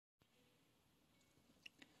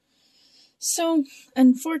So,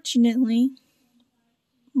 unfortunately,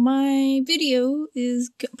 my video is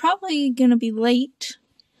probably gonna be late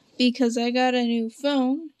because I got a new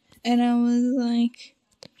phone and I was like,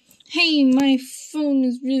 hey, my phone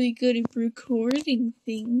is really good at recording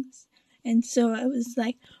things. And so I was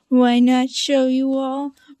like, why not show you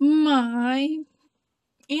all my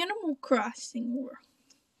Animal Crossing world?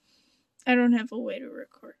 I don't have a way to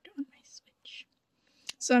record on my Switch.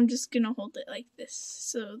 So I'm just gonna hold it like this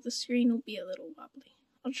so the screen will be a little wobbly.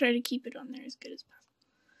 I'll try to keep it on there as good as possible.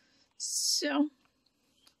 So,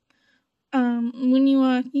 when you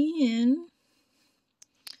walk in,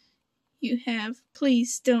 you have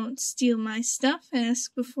please don't steal my stuff,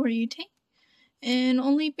 ask before you take, and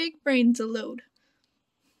only big brains allowed.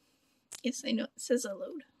 Yes, I know it says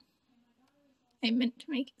allowed. I meant to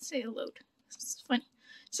make it say allowed. It's funny.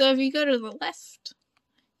 So if you go to the left,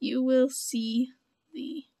 you will see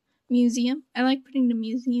the museum. I like putting the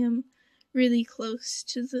museum really close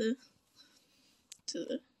to the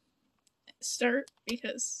start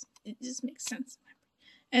because it just makes sense.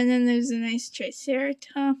 And then there's a nice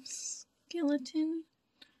Triceratops skeleton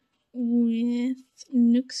with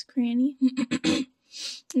Nook's Cranny.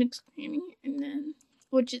 Nook's Cranny, and then,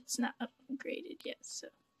 which it's not upgraded yet, so.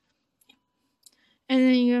 Yeah. And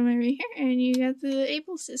then you come over here, and you got the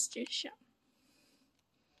Able Sisters shop.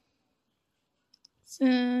 So,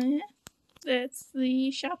 yeah, that's the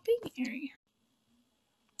shopping area.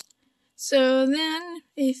 So then,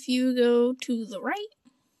 if you go to the right,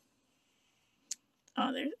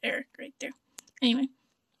 oh, there's Eric right there. Anyway.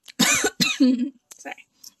 Sorry.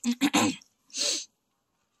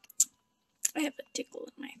 I have a tickle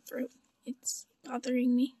in my throat. It's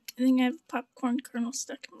bothering me. I think I have a popcorn kernel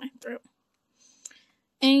stuck in my throat.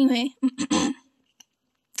 Anyway.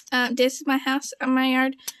 This is my house, my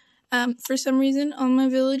yard. For some reason, all my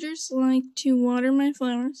villagers like to water my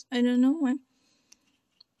flowers. I don't know why.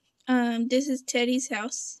 This is Teddy's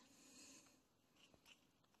house.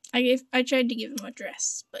 I tried to give him a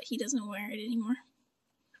dress, but he doesn't wear it anymore.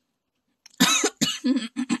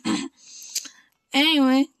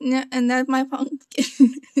 Anyway, and that's my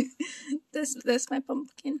pumpkin. that's my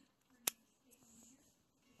pumpkin.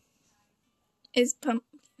 It's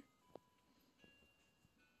pumpkin.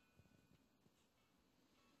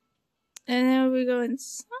 And then we go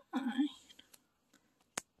inside. I'm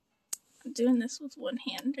doing this with one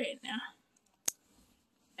hand right now.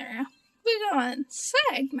 There we go. We go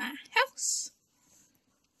inside my house.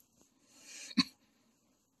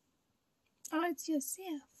 Oh, it's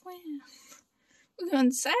yourself. Wow. We go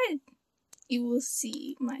inside. You will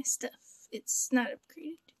see my stuff. It's not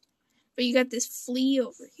upgraded. But you got this flea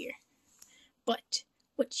over here. But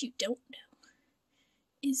what you don't know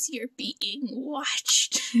is you're being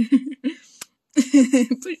watched.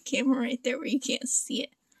 Put a camera right there where you can't see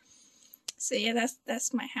it. So yeah,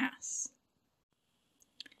 that's my house.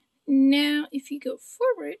 Now, if you go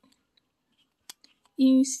forward,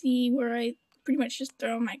 you see where I pretty much just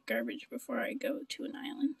throw my garbage before I go to an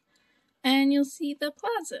island. And you'll see the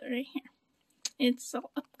plaza right here. It's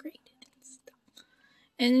all upgraded and stuff.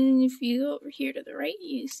 And then if you go over here to the right,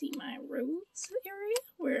 you see my rose area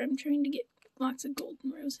where I'm trying to get lots of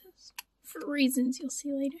golden roses for reasons you'll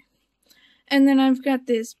see later. And then I've got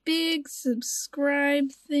this big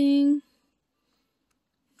subscribe thing.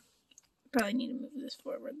 Probably need to move this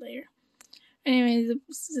forward later. Anyway, the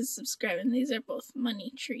subscribe, and these are both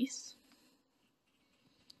money trees.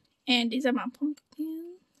 And these are my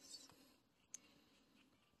pumpkins.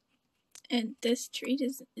 And this tree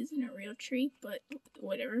isn't a real tree, but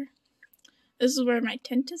whatever. This is where my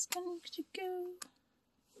tent is going to go.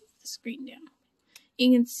 Put the screen down.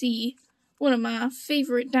 You can see one of my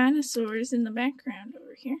favorite dinosaurs in the background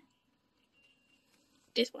over here.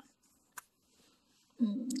 This one.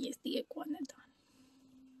 Yes, the iguanodon.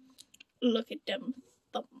 Look at them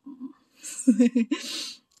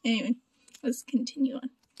thumbs. Anyway, let's continue on.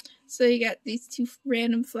 So you got these two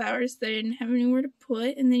random flowers that I didn't have anywhere to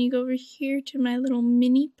put, and then you go over here to my little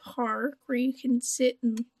mini park where you can sit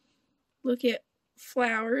and look at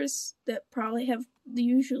flowers that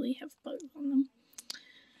usually have bugs on them.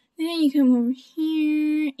 Then you come over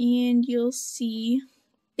here and you'll see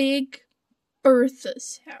Big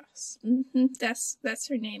Bertha's house. That's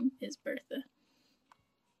her name, is Bertha.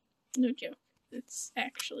 No joke. It's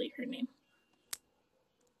actually her name.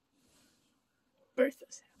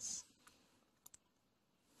 Bertha's house.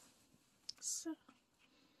 So,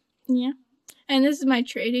 yeah. And this is my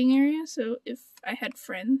trading area, so if I had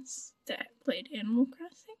friends that played Animal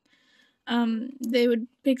Crossing, they would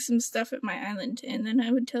pick some stuff at my island, and then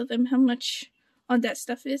I would tell them how much all that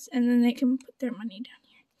stuff is, and then they can put their money down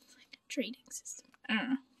here. It's like a trading system. I don't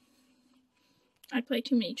know. I play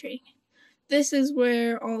too many trading games. This is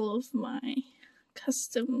where all of my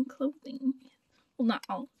custom clothing, well, not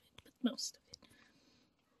all of it, but most of it.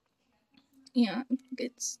 Yeah,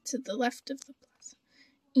 it's to the left of the plaza.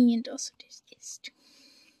 And also there's this too.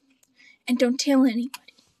 And don't tell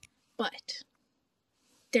anybody, but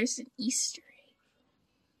there's an Easter egg.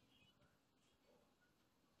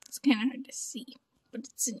 It's kind of hard to see, but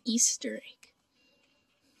it's an Easter egg.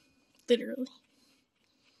 Literally.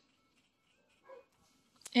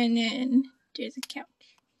 And then there's a couch,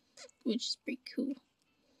 which is pretty cool.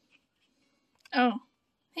 Oh,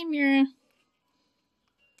 hey Mira.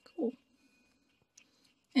 Cool.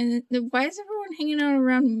 And why is everyone hanging out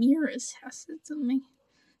around Mira's house? That's amazing.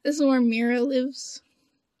 This is where Mira lives.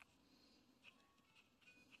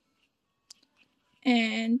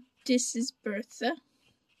 And this is Bertha.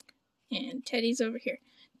 And Teddy's over here.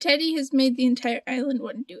 Teddy has made the entire island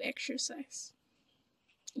want to do exercise.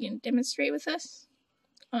 You gonna demonstrate with us?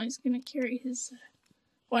 Oh, he's gonna carry his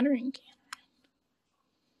watering can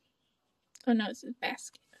around. Oh no, it's his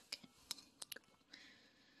basket. Okay.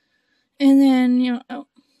 And then,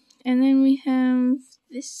 and then we have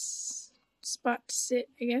this spot to sit,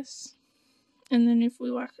 I guess. And then if we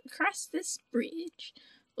walk across this bridge,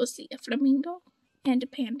 we'll see a flamingo and a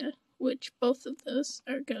panda, which both of those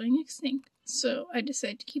are going extinct. So I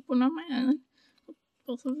decided to keep one on my island,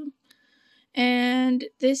 both of them. And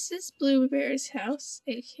this is Blueberry's house,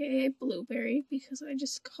 aka Blueberry, because I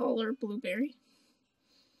just call her Blueberry.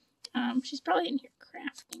 She's probably in here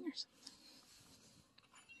crafting or something.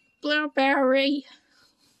 Blueberry,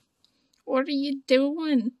 what are you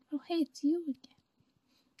doing? Oh, hey, it's you again.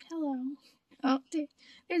 Hello. Oh,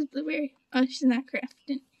 there's Blueberry. Oh, she's not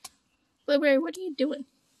crafting. Blueberry, what are you doing?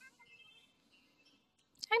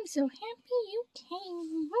 I'm so happy you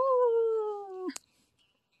came. Woo!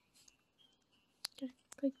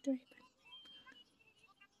 Click the right button.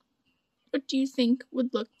 What do you think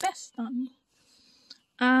would look best on me?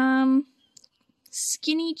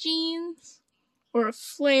 Skinny jeans or a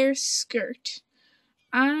flare skirt?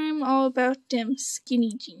 I'm all about them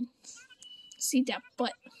skinny jeans. See that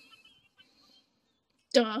butt?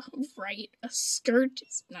 Duh, right. A skirt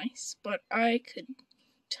is nice, but I could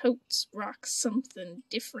totes rock something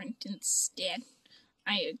different instead.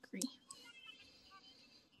 I agree.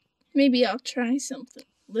 Maybe I'll try something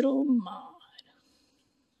little mod.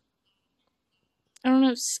 I don't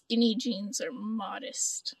know if skinny jeans are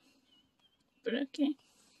modest, but okay.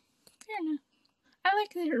 Fair enough. I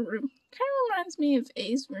like their room. Kind of reminds me of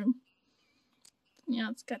A's room.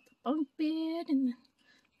 It's got the bunk bed and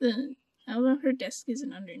although her desk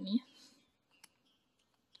isn't underneath.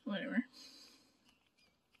 Whatever.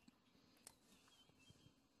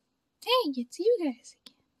 Hey, it's you guys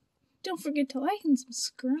again. Don't forget to like and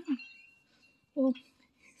subscribe. Well,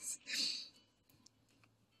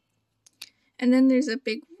 and then there's a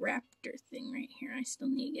big raptor thing right here. I still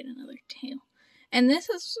need to get another tail. And this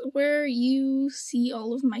is where you see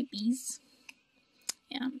all of my bees.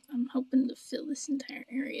 Yeah, I'm hoping to fill this entire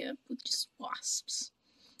area up with just wasps.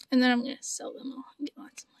 And then I'm going to sell them all and get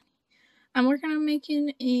lots of money. I'm working on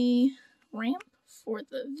making a ramp for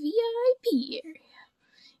the VIP area.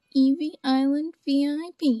 Eevee Island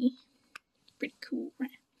VIP. Pretty cool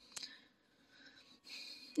ramp.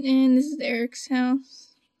 And this is Eric's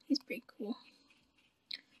house. He's pretty cool.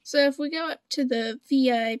 So if we go up to the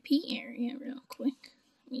VIP area real quick,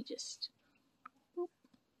 let me just...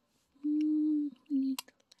 we need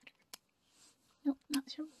the ladder. Nope, not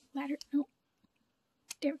so ladder. Nope.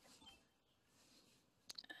 There we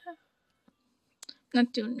go.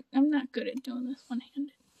 I'm not good at doing this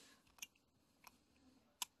one-handed.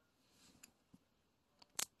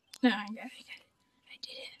 No, I got it. I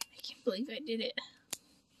did it. I can't believe I did it.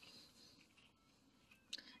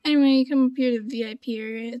 Anyway, you come up here to the VIP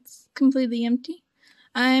area. It's completely empty.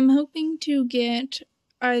 I'm hoping to get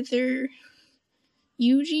either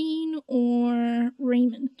Eugene or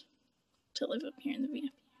Raymond to live up here in the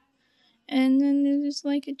VIP. And then there's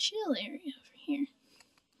like a chill area over here.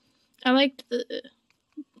 I liked the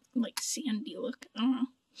sandy look. I don't know.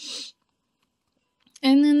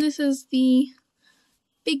 And then this is the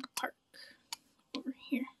big park over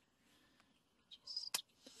here. Just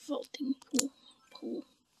the vaulting pool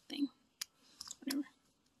thing. Whatever.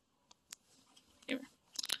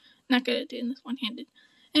 Not good at doing this one-handed.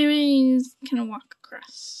 Anyways, gonna walk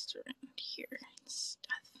across around here and stuff.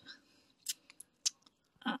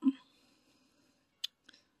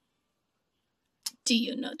 Do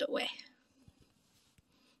you know the way?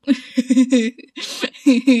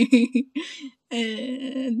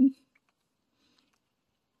 And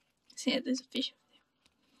see, there's a fish over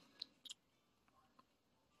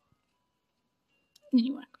then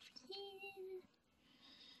you walk over here,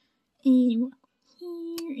 and you walk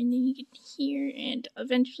over here, and then you get here, and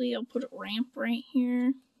eventually I'll put a ramp right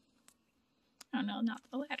here. Oh no, not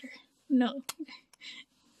the ladder. No.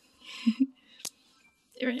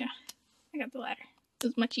 There we go. I got the ladder. It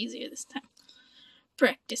was much easier this time.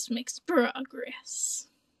 Practice makes progress.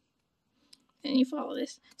 And you follow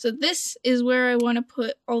this. So this is where I want to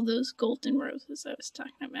put all those golden roses I was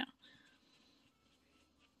talking about.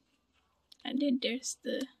 And then there's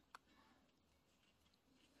the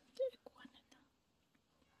big one.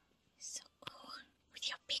 So cool. With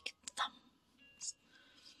your big thumbs.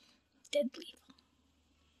 Deadly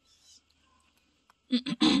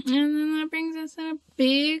thumbs. And then that brings us in a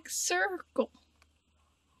big circle.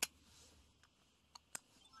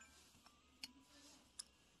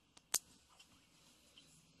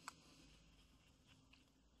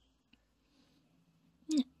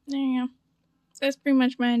 There you go. That's pretty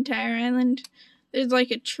much my entire island. There's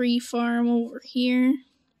like a tree farm over here.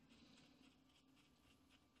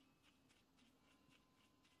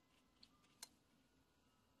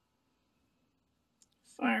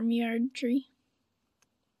 Farmyard tree.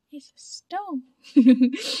 It's a stone.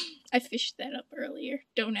 I fished that up earlier.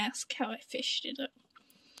 Don't ask how I fished it up.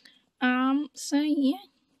 So yeah.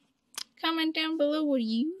 Comment down below what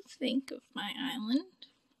you think of my island.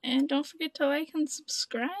 And don't forget to like and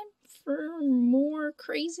subscribe for more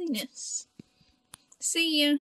craziness. See ya!